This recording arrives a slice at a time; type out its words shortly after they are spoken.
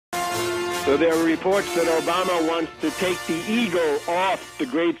So there are reports that Obama wants to take the eagle off the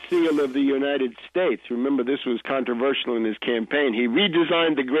Great Seal of the United States. Remember, this was controversial in his campaign. He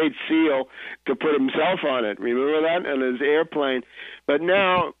redesigned the Great Seal to put himself on it. Remember that? On his airplane. But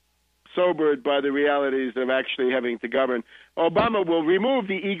now, sobered by the realities of actually having to govern, Obama will remove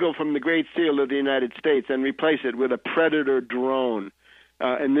the eagle from the Great Seal of the United States and replace it with a Predator drone.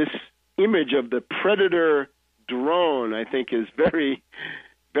 And this image of the Predator drone, I think, is very,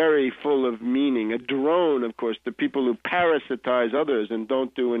 very full of meaning. A drone, of course, the people who parasitize others and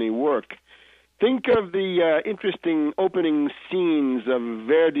don't do any work. Think of the interesting opening scenes of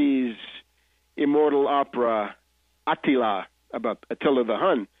Verdi's immortal opera, Attila, about Attila the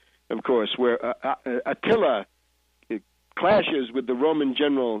Hun, of course, where Attila clashes with the Roman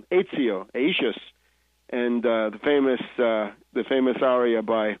general Aetius, and the famous aria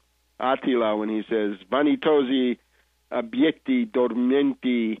by Attila when he says, "Vanitosi abietti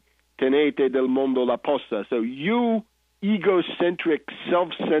dormenti tenete del mondo la posta." So you egocentric,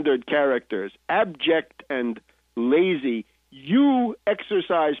 self-centered characters, abject and lazy, you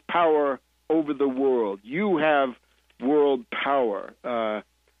exercise power over the world. You have world power. A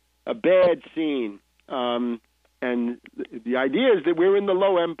bad scene. And the idea is that we're in the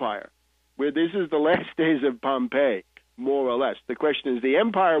low empire, where this is the last days of Pompeii, more or less. The question is, the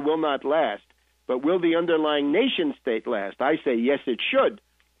empire will not last, but will the underlying nation-state last? I say yes, it should,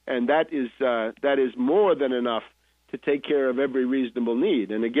 and that is more than enough to take care of every reasonable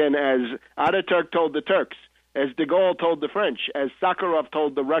need. And again, as Ataturk told the Turks, as de Gaulle told the French, as Sakharov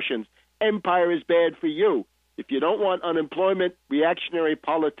told the Russians, empire is bad for you. If you don't want unemployment, reactionary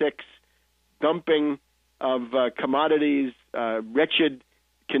politics, dumping of commodities, wretched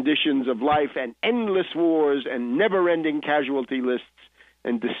conditions of life, and endless wars and never-ending casualty lists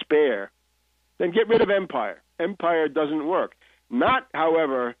and despair, then get rid of empire. Empire doesn't work. Not,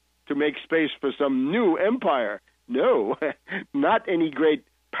 however, to make space for some new empire. No, not any great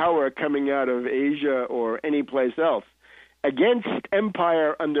power coming out of Asia or any place else. Against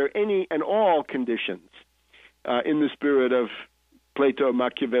empire under any and all conditions, in the spirit of Plato,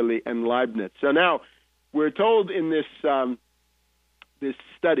 Machiavelli, and Leibniz. So now, we're told in this this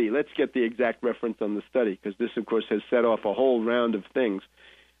study, let's get the exact reference on the study, because this, of course, has set off a whole round of things.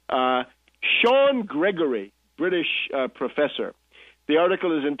 Sean Gregory, British professor. The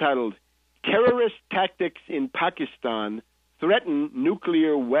article is entitled, "Terrorist Tactics in Pakistan Threaten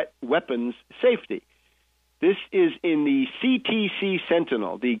Nuclear Weapons Safety." This is in the CTC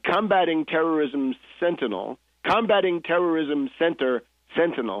Sentinel, the Combating Terrorism Center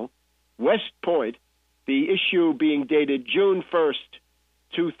Sentinel, West Point, the issue being dated June 1st,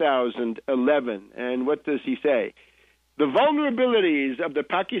 2011. And what does he say? The vulnerabilities of the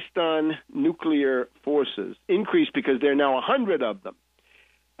Pakistan nuclear forces increase because there are now 100 of them,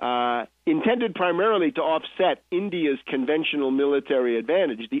 intended primarily to offset India's conventional military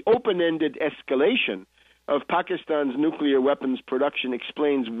advantage. The open-ended escalation of Pakistan's nuclear weapons production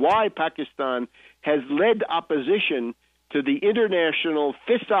explains why Pakistan has led opposition to the International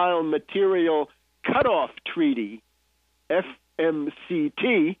Fissile Material Cutoff Treaty,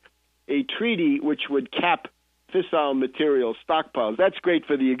 FMCT, a treaty which would cap fissile material stockpiles. That's great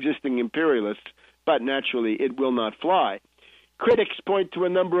for the existing imperialists, but naturally it will not fly. Critics point to a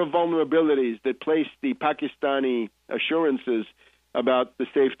number of vulnerabilities that place the Pakistani assurances about the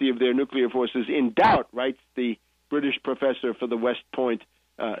safety of their nuclear forces in doubt, writes the British professor for the West Point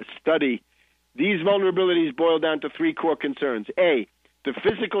study. These vulnerabilities boil down to three core concerns. A, the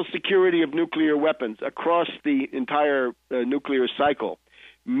physical security of nuclear weapons across the entire nuclear cycle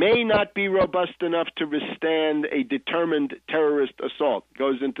may not be robust enough to withstand a determined terrorist assault.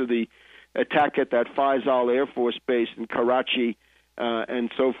 Goes into the attack at that Faisal Air Force Base in Karachi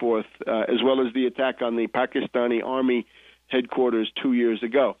and so forth, as well as the attack on the Pakistani Army headquarters 2 years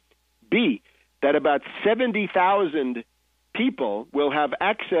ago. B, that about 70,000 people will have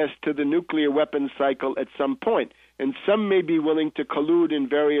access to the nuclear weapons cycle at some point, and some may be willing to collude in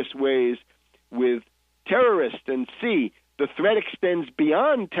various ways with terrorists. And C, the threat extends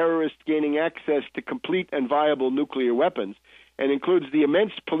beyond terrorists gaining access to complete and viable nuclear weapons and includes the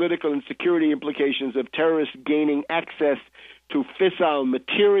immense political and security implications of terrorists gaining access to fissile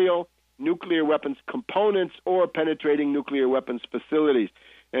material, nuclear weapons components, or penetrating nuclear weapons facilities.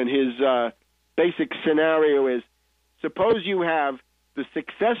 And his basic scenario is, suppose you have the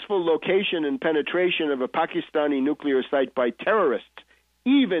successful location and penetration of a Pakistani nuclear site by terrorists,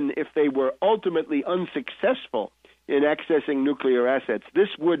 even if they were ultimately unsuccessful in accessing nuclear assets. This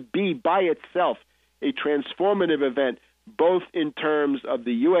would be by itself a transformative event, both in terms of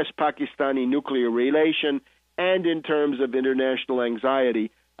the U.S.-Pakistani nuclear relation and in terms of international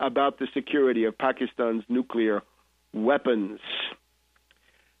anxiety about the security of Pakistan's nuclear weapons.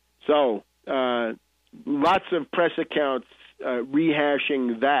 So, lots of press accounts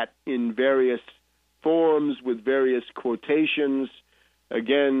rehashing that in various forms with various quotations.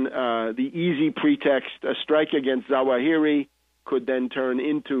 Again, the easy pretext, a strike against Zawahiri could then turn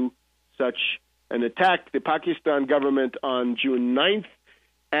into such an attack. The Pakistan government on June 9th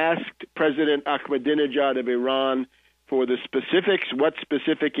asked President Ahmadinejad of Iran for the specifics. What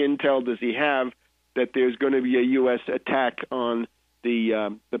specific intel does he have that there's going to be a U.S. attack on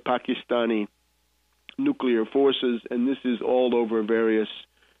the Pakistani nuclear forces? And this is all over various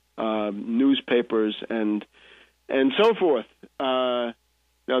newspapers and so forth. Now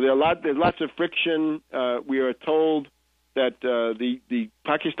there's lots of friction. We are told that the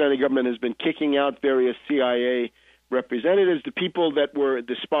Pakistani government has been kicking out various CIA representatives, the people that were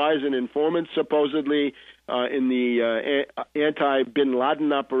the spies and informants supposedly in the anti-Bin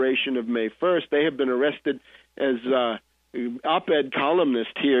Laden operation of May 1st. They have been arrested as op-ed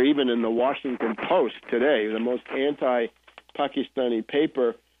columnists here, even in the Washington Post today, the most anti-Pakistani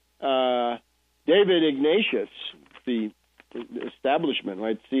paper. David Ignatius, the establishment,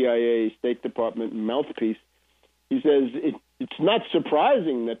 right, CIA, State Department mouthpiece, he says it's not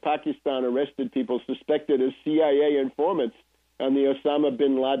surprising that Pakistan arrested people suspected as CIA informants on the Osama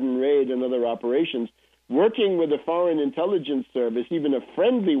bin Laden raid and other operations. Working with a foreign intelligence service, even a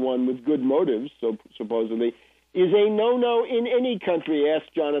friendly one with good motives, so supposedly, is a no-no in any country,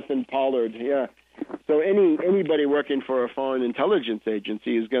 asked Jonathan Pollard. Yeah. So anybody working for a foreign intelligence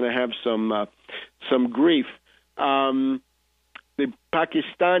agency is going to have some grief. The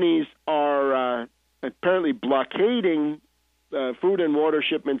Pakistanis are apparently blockading food and water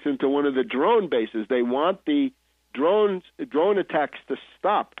shipments into one of the drone bases. They want the drone attacks to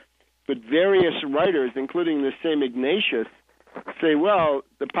stop. But various writers, including the same Ignatius, say, well,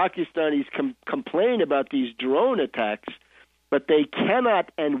 the Pakistanis complain about these drone attacks, but they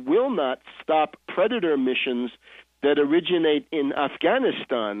cannot and will not stop predator missions that originate in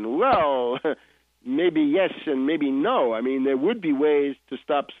Afghanistan. Well, maybe yes and maybe no. I mean, there would be ways to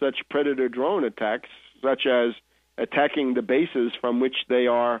stop such predator drone attacks, such as attacking the bases from which they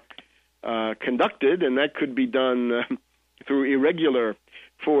are conducted, and that could be done through irregular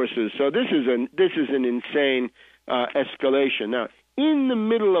forces. So this is an insane escalation. Now, in the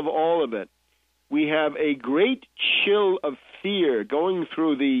middle of all of it, we have a great chill of fear going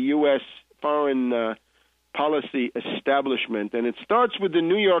through the U.S. foreign policy establishment, and it starts with the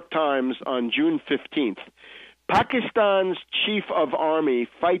New York Times on June 15th. Pakistan's chief of army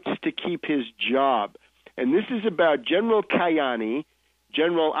fights to keep his job. And this is about General Kayani,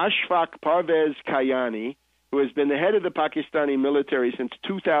 General Ashfaq Parvez Kayani, who has been the head of the Pakistani military since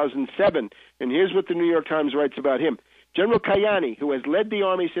 2007. And here's what the New York Times writes about him. General Kayani, who has led the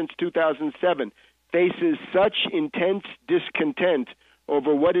army since 2007, faces such intense discontent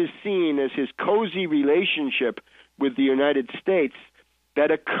over what is seen as his cozy relationship with the United States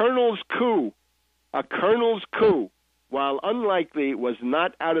that a colonel's coup, while unlikely, was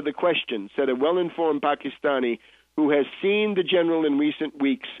not out of the question, said a well-informed Pakistani who has seen the general in recent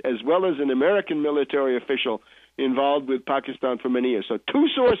weeks, as well as an American military official involved with Pakistan for many years. So two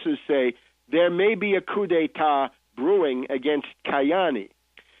sources say there may be a coup d'etat brewing against Kayani.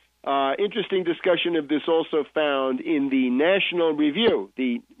 Interesting discussion of this also found in the National Review,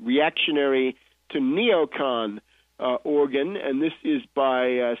 the reactionary to neocon organ, and this is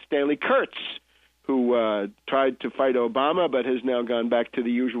by Stanley Kurtz, who tried to fight Obama but has now gone back to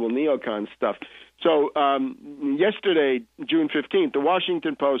the usual neocon stuff. So yesterday, June 15th, the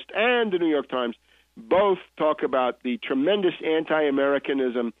Washington Post and the New York Times both talk about the tremendous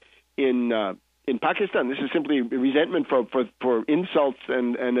anti-Americanism in Pakistan. This is simply resentment for insults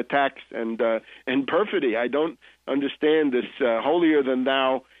and attacks and perfidy. I don't understand this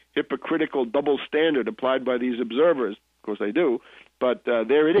holier-than-thou hypocritical double standard applied by these observers. Of course I do, but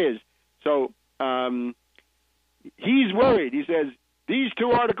there it is. So he's worried. He says, these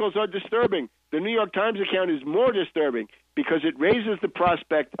two articles are disturbing. The New York Times account is more disturbing because it raises the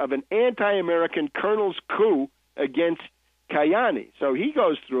prospect of an anti-American colonel's coup against Kayani. So he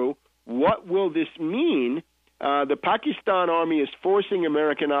goes through, what will this mean? The Pakistan army is forcing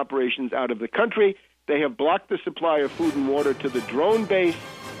American operations out of the country. They have blocked the supply of food and water to the drone base,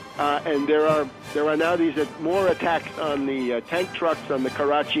 and there are now these more attacks on the tank trucks on the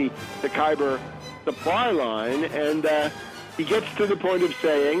Karachi to Khyber supply line, and he gets to the point of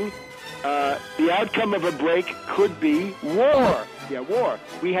saying the outcome of a break could be war. Yeah, war.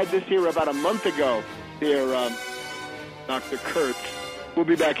 We had this here about a month ago here, Dr. Kurtz. We'll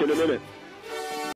be back in a minute.